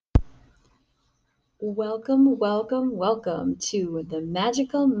Welcome, welcome, welcome to the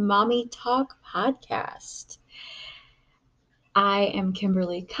Magical Mommy Talk podcast. I am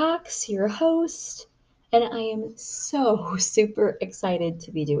Kimberly Cox, your host, and I am so super excited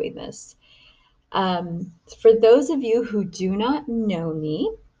to be doing this. For those of you who do not know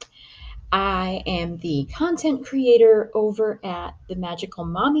me, I am the content creator over at the Magical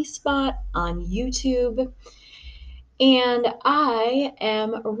Mommy Spot on YouTube. And I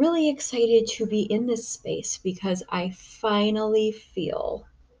am really excited to be in this space because I finally feel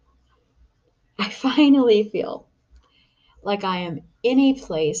like I am in a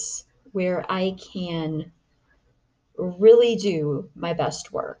place where I can really do my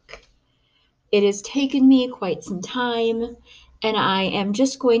best work. It has taken me quite some time, and I am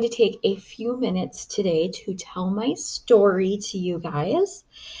just going to take a few minutes today to tell my story to you guys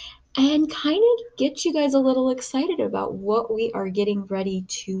and kind of get you guys a little excited about what we are getting ready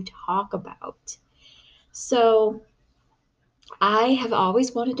to talk about. So, I have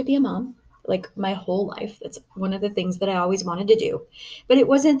always wanted to be a mom, like my whole life. That's one of the things that I always wanted to do. But it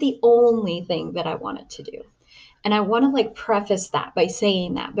wasn't the only thing that I wanted to do. And I want to preface that by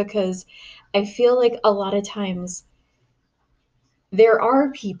saying that because I feel like a lot of times there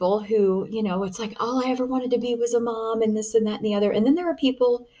are people who, it's like all I ever wanted to be was a mom and this and that and the other. And then there are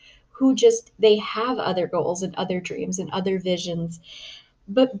people who just they have other goals and other dreams and other visions,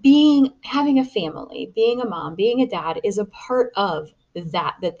 but having a family, being a mom, being a dad is a part of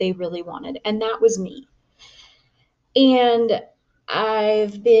that they really wanted, and that was me. And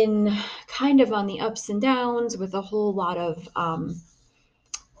I've been kind of on the ups and downs with a whole lot of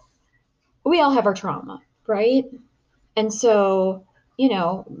we all have our trauma, right? And so,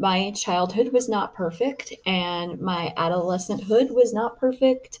 my childhood was not perfect and my adolescenthood was not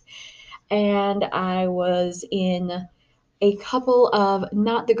perfect, and I was in a couple of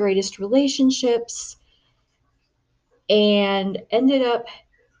not the greatest relationships and ended up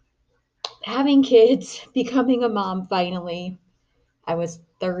having kids, becoming a mom finally. I was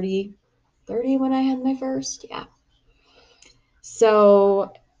 30 when I had my first. Yeah.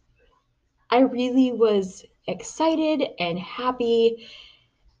 So I really was excited and happy.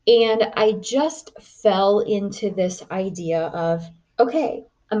 And I just fell into this idea of, okay,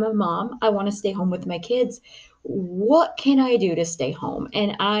 I'm a mom. I want to stay home with my kids. What can I do to stay home?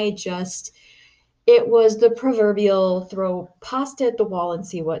 And it was the proverbial throw pasta at the wall and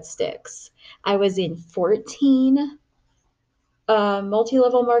see what sticks. I was in 14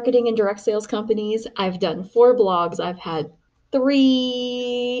 multi-level marketing and direct sales companies. I've done 4 blogs. I've had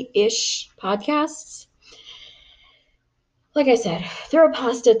 3-ish podcasts. Like I said, throw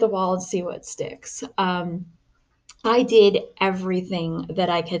pasta at the wall and see what sticks. I did everything that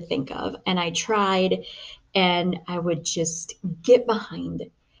I could think of, and I tried, and I would just get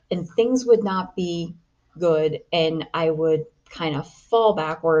behind, and things would not be good, and I would kind of fall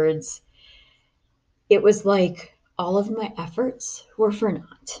backwards. It was like all of my efforts were for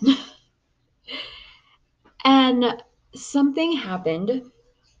naught. And something happened.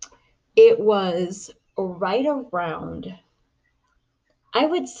 It was right around, I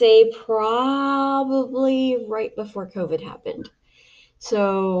would say, probably right before COVID happened.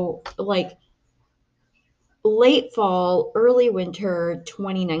 So, late fall, early winter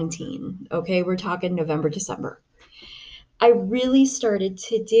 2019. Okay, we're talking November, December. I really started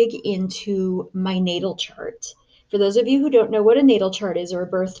to dig into my natal chart. For those of you who don't know what a natal chart is or a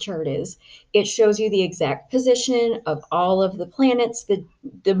birth chart is, it shows you the exact position of all of the planets,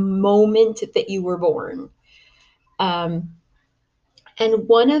 the moment that you were born. Um, and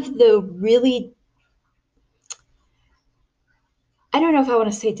one of the really, I don't know if I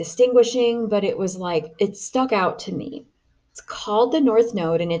want to say distinguishing, but it stuck out to me. It's called the North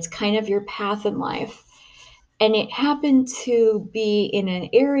Node, and it's kind of your path in life. And it happened to be in an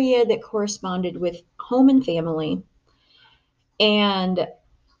area that corresponded with home and family. And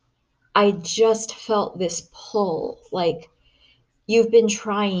I just felt this pull, like you've been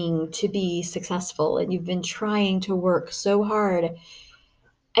trying to be successful and you've been trying to work so hard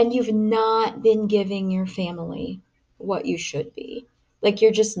and you've not been giving your family what you should be. Like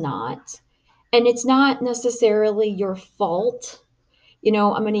you're just not. And it's not necessarily your fault. I'm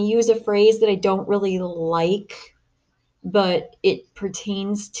going to use a phrase that I don't really like, but it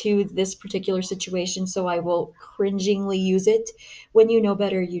pertains to this particular situation, so I will cringingly use it. When you know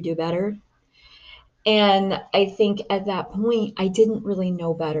better, you do better. And I think at that point, I didn't really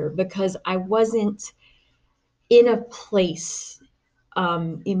know better because I wasn't in a place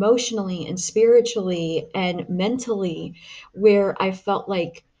emotionally and spiritually and mentally where I felt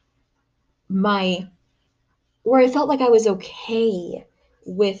like I was okay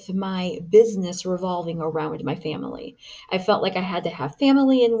with my business revolving around my family. I felt like I had to have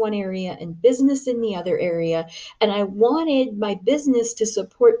family in one area and business in the other area. And I wanted my business to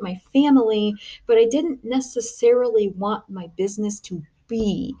support my family, but I didn't necessarily want my business to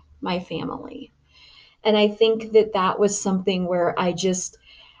be my family. And I think that that was something where I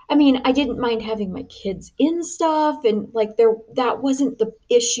mean, I didn't mind having my kids in stuff and like that wasn't the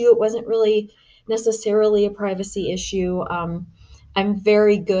issue. It wasn't really necessarily a privacy issue. I'm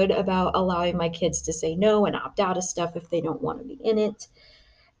very good about allowing my kids to say no and opt out of stuff if they don't want to be in it.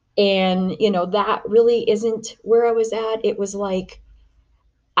 And, that really isn't where I was at. It was like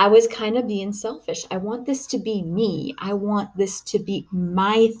I was kind of being selfish. I want this to be me. I want this to be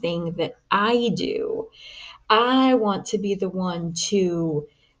my thing that I do. I want to be the one to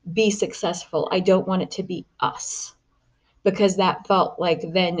be successful. I don't want it to be us because that felt like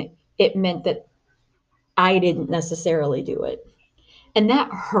then it meant that I didn't necessarily do it. And that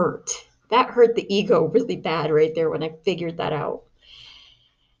hurt. That hurt the ego really bad right there when I figured that out.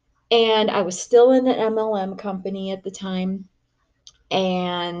 And I was still in the MLM company at the time.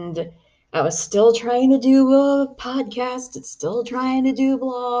 And I was still trying to do a podcast and still trying to do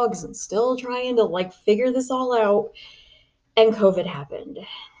blogs and still trying to like figure this all out. And COVID happened.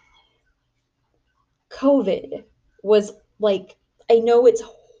 COVID was like, I know it's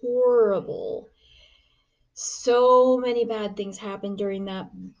horrible. So many bad things happened during that,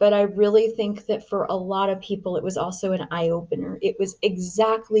 but I really think that for a lot of people, it was also an eye opener. It was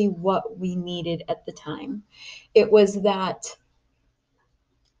exactly what we needed at the time. It was that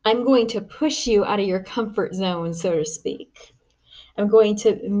I'm going to push you out of your comfort zone, so to speak. I'm going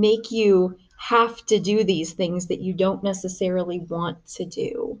to make you have to do these things that you don't necessarily want to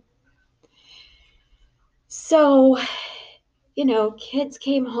do. So, kids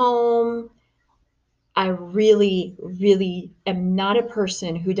came home. I really, really am not a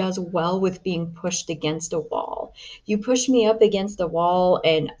person who does well with being pushed against a wall. You push me up against a wall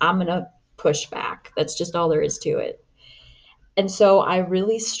and I'm going to push back. That's just all there is to it. And so I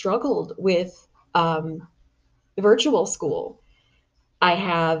really struggled with virtual school. I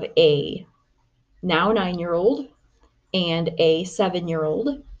have a now 9-year old and a 7-year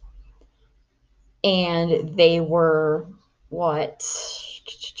old, and they were what,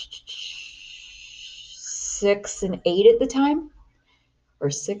 6 and 8 at the time, or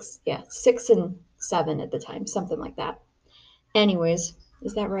 6 and 7 at the time, something like that. Anyways,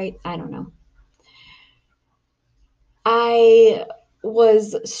 is that right? I don't know. I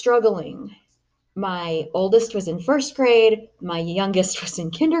was struggling. My oldest was in first grade, my youngest was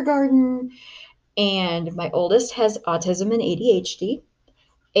in kindergarten, and my oldest has autism and ADHD,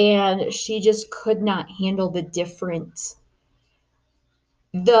 and she just could not handle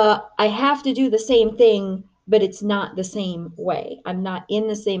I have to do the same thing, but it's not the same way. I'm not in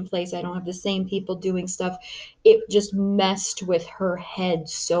the same place. I don't have the same people doing stuff. It just messed with her head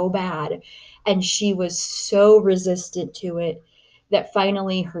so bad. And she was so resistant to it that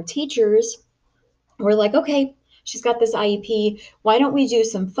finally her teachers were like, okay, she's got this IEP. Why don't we do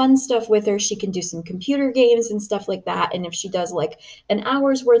some fun stuff with her? She can do some computer games and stuff like that. And if she does like an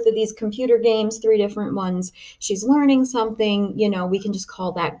hour's worth of these computer games, 3 different ones, she's learning something, we can just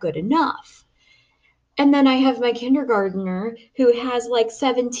call that good enough. And then I have my kindergartner who has like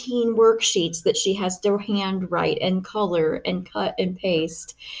 17 worksheets that she has to handwrite and color and cut and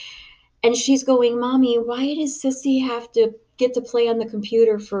paste. And she's going, Mommy, why does Sissy have to get to play on the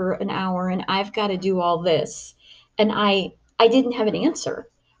computer for an hour and I've got to do all this? And I didn't have an answer.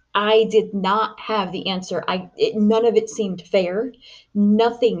 I did not have the answer. None of it seemed fair.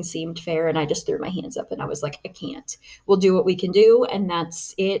 Nothing seemed fair. And I just threw my hands up and I was like, I can't. We'll do what we can do. And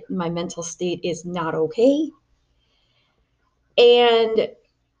that's it. My mental state is not okay. And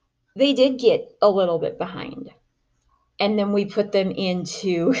they did get a little bit behind. And then we put them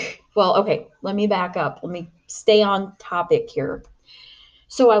into, well, okay, let me back up. Let me stay on topic here.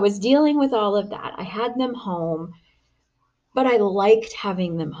 So I was dealing with all of that. I had them home, but I liked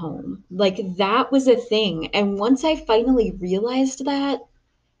having them home. Like that was a thing. And once I finally realized that,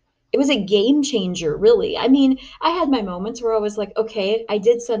 it was a game changer, really. I mean, I had my moments where I was like, okay, I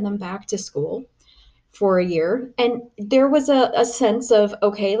did send them back to school for a year. And there was a sense of,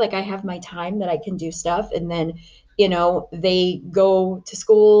 okay, like I have my time that I can do stuff. And then, they go to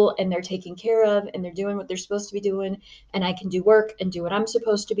school and they're taken care of and they're doing what they're supposed to be doing. And I can do work and do what I'm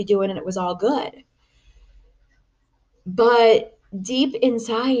supposed to be doing. And it was all good. But deep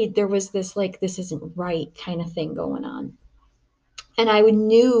inside, there was this like, this isn't right kind of thing going on. And I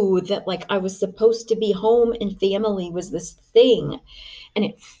knew that like I was supposed to be home and family was this thing and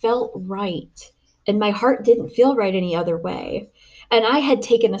it felt right. And my heart didn't feel right any other way. And I had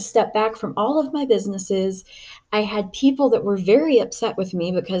taken a step back from all of my businesses. I had people that were very upset with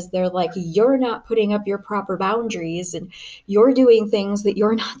me because they're like, you're not putting up your proper boundaries and you're doing things that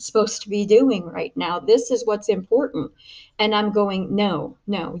you're not supposed to be doing right now. This is what's important. And I'm going, no,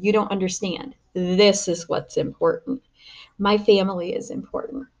 no, you don't understand. This is what's important. My family is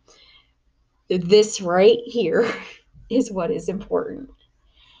important. This right here is what is important.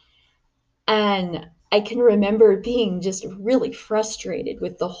 And I can remember being just really frustrated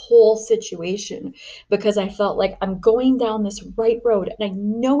with the whole situation because I felt like I'm going down this right road and I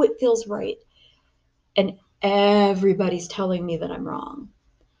know it feels right. And everybody's telling me that I'm wrong.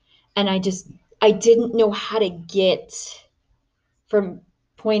 And I didn't know how to get from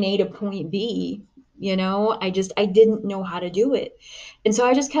point A to point B. I didn't know how to do it. And so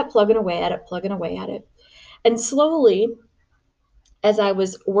I just kept plugging away at it, plugging away at it. And slowly, as I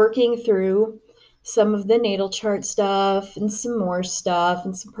was working through some of the natal chart stuff and some more stuff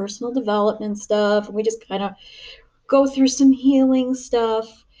and some personal development stuff, and we just kind of go through some healing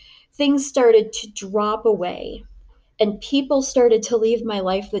stuff, things started to drop away and people started to leave my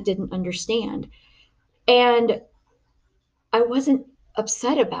life that didn't understand. And I wasn't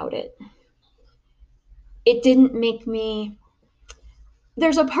upset about it. It didn't make me,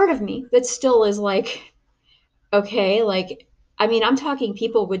 there's a part of me that still is like, okay, like, I mean, I'm talking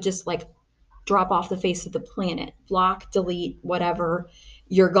people would just like drop off the face of the planet, block, delete, whatever.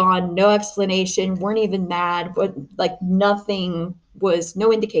 You're gone, no explanation, weren't even mad, but like nothing was,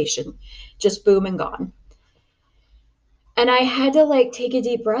 no indication, just boom and gone. And I had to like take a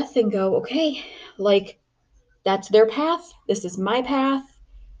deep breath and go, okay, like that's their path. This is my path.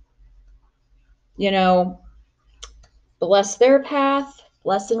 You know, bless their path,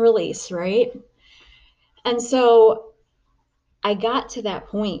 bless and release, right? And so I got to that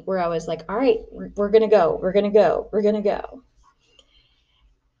point where I was like, all right, we're going to go, we're going to go, we're going to go.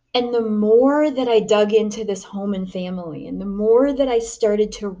 And the more that I dug into this home and family, and the more that I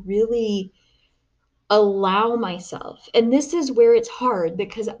started to really allow myself, and this is where it's hard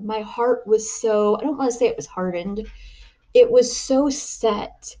because my heart was so, I don't want to say it was hardened, it was so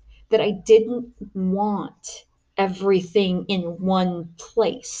set that I didn't want everything in one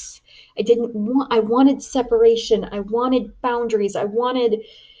place. I wanted separation. I wanted boundaries. I wanted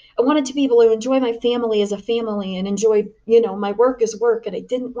to be able to enjoy my family as a family and enjoy, my work as work. And I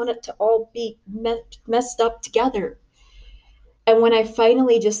didn't want it to all be messed up together. And when I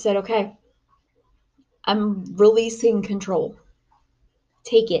finally just said, okay, I'm releasing control,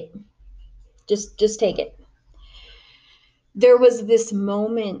 take it, just take it. There was this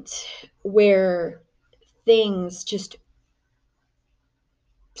moment where things just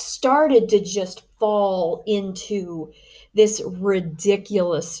started to just fall into this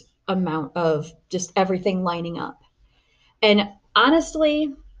ridiculous amount of just everything lining up. And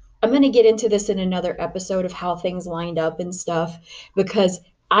honestly, I'm going to get into this in another episode of how things lined up and stuff because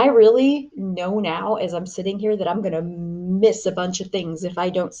I really know now as I'm sitting here that I'm going to miss a bunch of things if I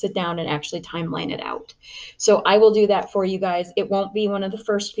don't sit down and actually timeline it out. So I will do that for you guys. It won't be one of the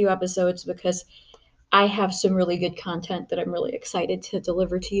first few episodes because I have some really good content that I'm really excited to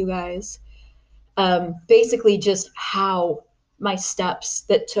deliver to you guys. Basically, just how my steps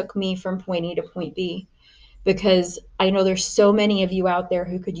that took me from point A to point B because I know there's so many of you out there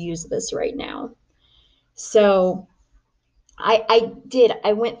who could use this right now. So I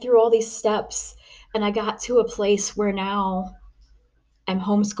went through all these steps and I got to a place where now I'm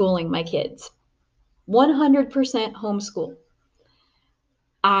homeschooling my kids. 100% homeschool.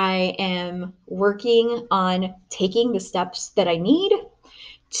 I am working on taking the steps that I need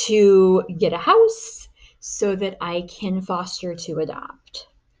to get a house so that I can foster to adopt.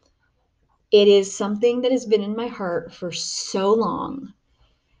 It is something that has been in my heart for so long.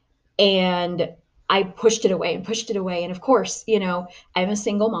 And I pushed it away and pushed it away. And of course, I'm a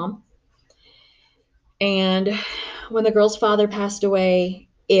single mom. And when the girl's father passed away,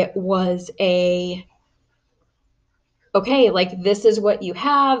 it was okay, like this is what you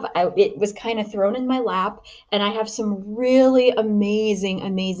have. It was kind of thrown in my lap. And I have some really amazing,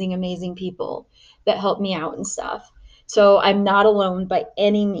 amazing, amazing people that help me out and stuff. So I'm not alone by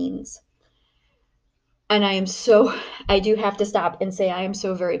any means. And I do have to stop and say I am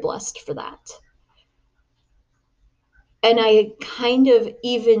so very blessed for that. And I kind of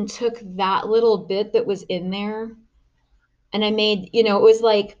even took that little bit that was in there and I made, it was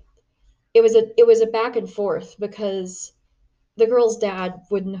like it was a back and forth because the girl's dad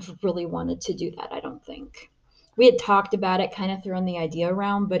wouldn't have really wanted to do that, I don't think. We had talked about it, kind of throwing the idea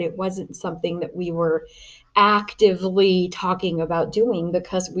around, but it wasn't something that we were actively talking about doing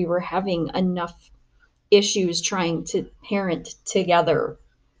because we were having enough issues trying to parent together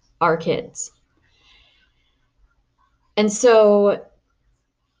our kids. And so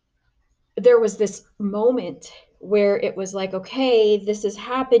there was this moment where it was like, okay, this is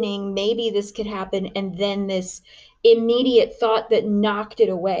happening. Maybe this could happen. And then this immediate thought that knocked it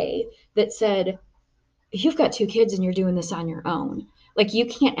away that said, you've got two kids and you're doing this on your own. Like, you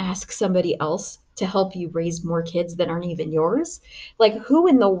can't ask somebody else to help you raise more kids that aren't even yours. Like, who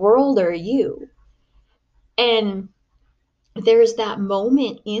in the world are you? And there's that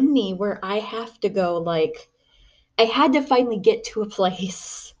moment in me where I have to go, like, I had to finally get to a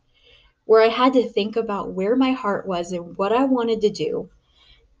place where I had to think about where my heart was and what I wanted to do.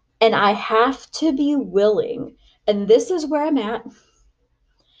 And I have to be willing, and this is where I'm at.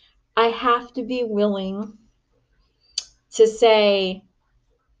 I have to be willing to say,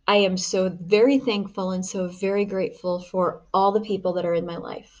 I am so very thankful and so very grateful for all the people that are in my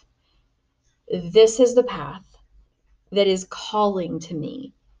life. This is the path that is calling to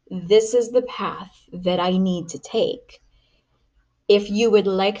me. This is the path that I need to take. If you would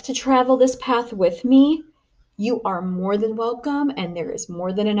like to travel this path with me, you are more than welcome, and there is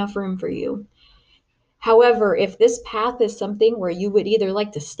more than enough room for you. However, if this path is something where you would either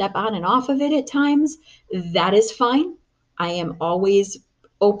like to step on and off of it at times, that is fine. I am always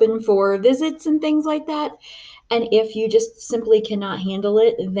open for visits and things like that. And if you just simply cannot handle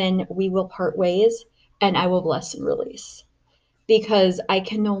it, then we will part ways and I will bless and release. Because I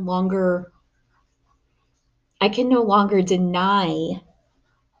can no longer deny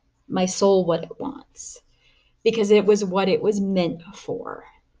my soul what it wants, because it was what it was meant for.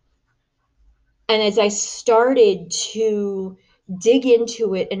 And as I started to dig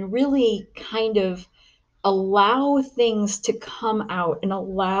into it and really kind of allow things to come out and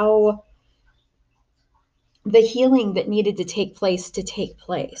allow the healing that needed to take place,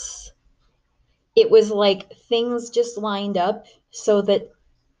 it was like things just lined up so that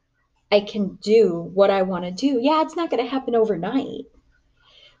I can do what I want to do. Yeah, it's not going to happen overnight.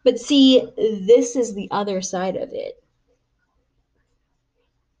 But see, this is the other side of it.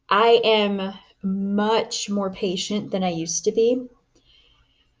 I am much more patient than I used to be.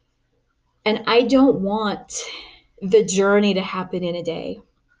 And I don't want the journey to happen in a day.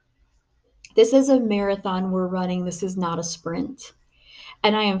 This is a marathon we're running. This is not a sprint.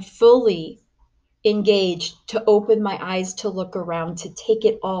 And I am fully engaged to open my eyes, to look around, to take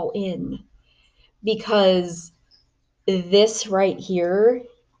it all in, because this right here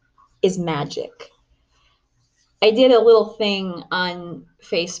is magic. I did a little thing on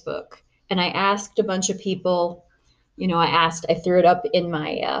Facebook and I asked a bunch of people, I threw it up in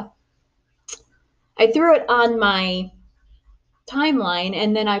I threw it on my timeline,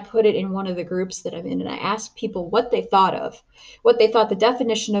 and then I put it in one of the groups that I'm in, and I asked people what they thought the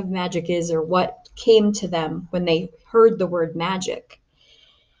definition of magic is, or what came to them when they heard the word magic.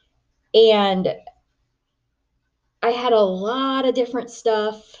 And I had a lot of different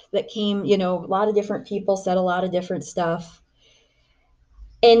stuff that came, a lot of different people said a lot of different stuff.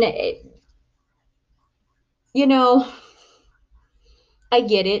 And, you know, I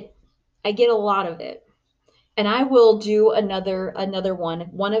get it. I get a lot of it. And I will do another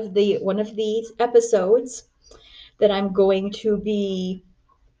one of these episodes that I'm going to be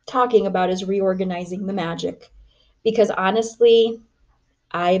talking about is reorganizing the magic. Because honestly,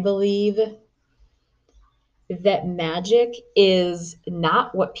 I believe that magic is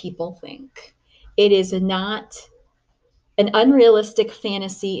not what people think. It is not an unrealistic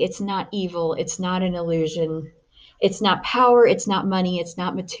fantasy. It's not evil. It's not an illusion. It's not power. It's not money. It's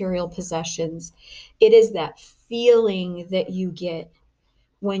not material possessions. It is that feeling that you get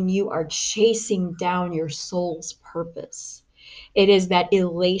when you are chasing down your soul's purpose. It is that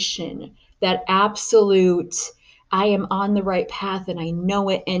elation, that absolute, I am on the right path and I know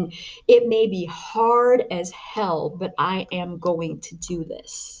it. And it may be hard as hell, but I am going to do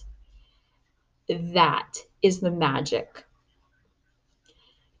this. That is the magic.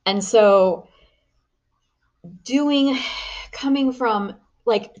 And so, coming from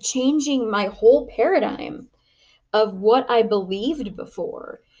like changing my whole paradigm of what I believed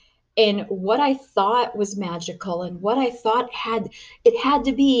before and what I thought was magical and what I thought had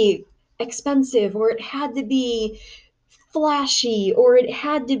to be expensive, or it had to be flashy, or it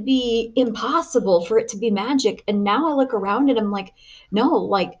had to be impossible for it to be magic. And now I look around and I'm like, no,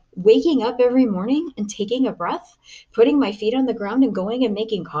 like waking up every morning and taking a breath, putting my feet on the ground and going and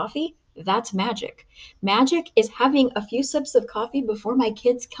making coffee, that's magic. Magic is having a few sips of coffee before my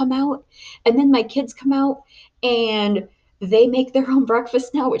kids come out, and then my kids come out and they make their own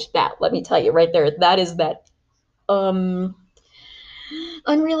breakfast now, which, that, let me tell you right there, that is that um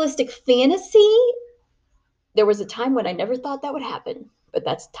unrealistic fantasy There was a time when I never thought that would happen, but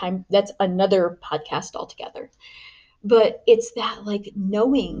that's another podcast altogether. But it's that like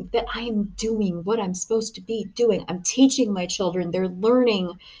knowing that I am doing what I'm supposed to be doing. I'm teaching my children, they're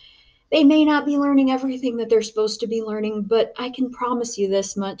learning. They may not be learning everything that they're supposed to be learning, but I can promise you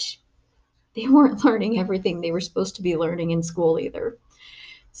this much. They weren't learning everything they were supposed to be learning in school either.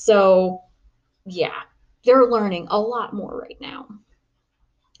 So, yeah, they're learning a lot more right now.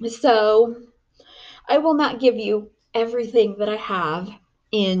 So, I will not give you everything that I have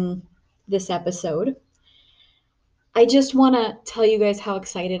in this episode. I just want to tell you guys how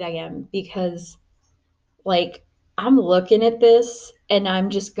excited I am because, like, I'm looking at this and I'm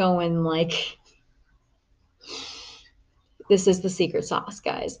just going, like, this is the secret sauce,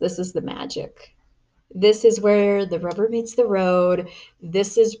 guys. This is the magic. This is where the rubber meets the road.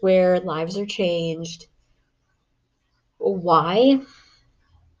 This is where lives are changed. Why?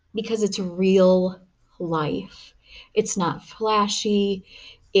 Because it's real life. It's not flashy.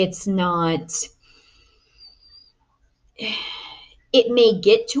 It's not, it may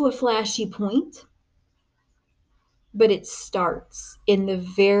get to a flashy point, but it starts in the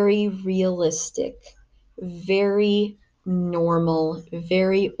very realistic, very normal,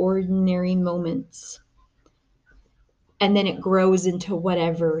 very ordinary moments. And then it grows into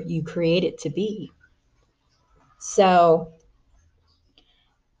whatever you create it to be. So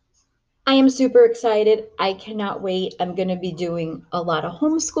I am super excited. I cannot wait. I'm going to be doing a lot of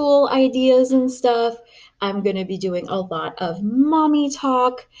homeschool ideas and stuff. I'm going to be doing a lot of mommy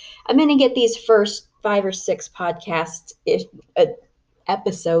talk. I'm going to get these first 5 or 6 podcast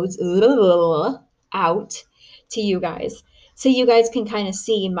episodes out to you guys. So you guys can kind of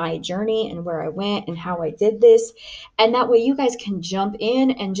see my journey and where I went and how I did this. And that way you guys can jump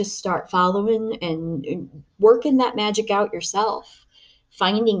in and just start following and working that magic out yourself,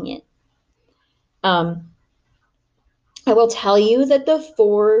 finding it. I will tell you that the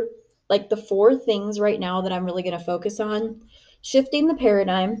four things right now that I'm really going to focus on: shifting the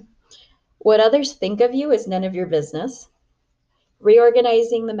paradigm, what others think of you is none of your business,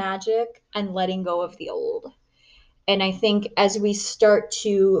 reorganizing the magic, and letting go of the old. And I think as we start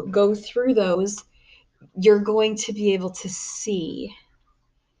to go through those, you're going to be able to see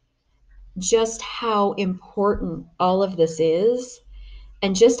just how important all of this is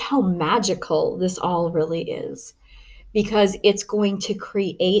and just how magical this all really is, because it's going to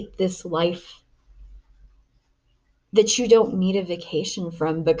create this life that you don't need a vacation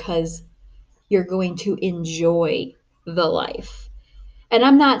from, because you're going to enjoy the life. And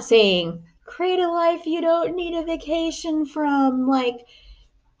I'm not saying create a life you don't need a vacation from, like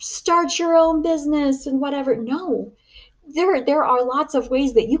start your own business and whatever. No, there are lots of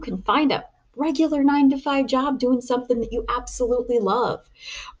ways that you can find a regular 9 to 5 job doing something that you absolutely love,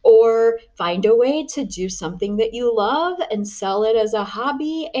 or find a way to do something that you love and sell it as a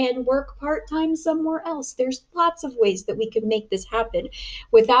hobby and work part-time somewhere else. There's lots of ways that we can make this happen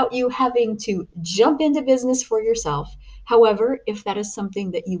without you having to jump into business for yourself. However, if that is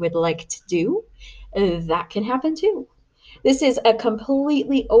something that you would like to do, that can happen too. This is a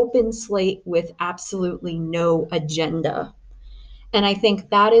completely open slate with absolutely no agenda. And I think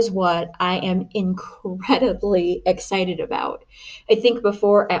that is what I am incredibly excited about. I think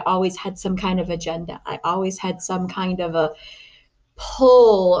before I always had some kind of agenda. I always had some kind of a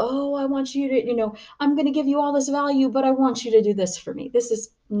pull. Oh, I want you to, I'm going to give you all this value, but I want you to do this for me. This is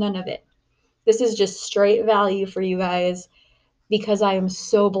none of it. This is just straight value for you guys, because I am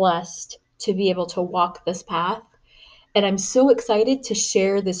so blessed to be able to walk this path. And I'm so excited to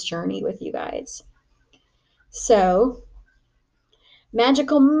share this journey with you guys. So,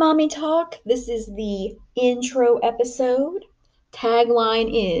 Magical Mommy Talk. This is the intro episode.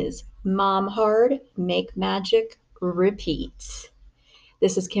 Tagline is Mom Hard, Make Magic, Repeat.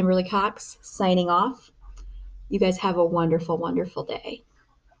 This is Kimberly Cox signing off. You guys have a wonderful, wonderful day.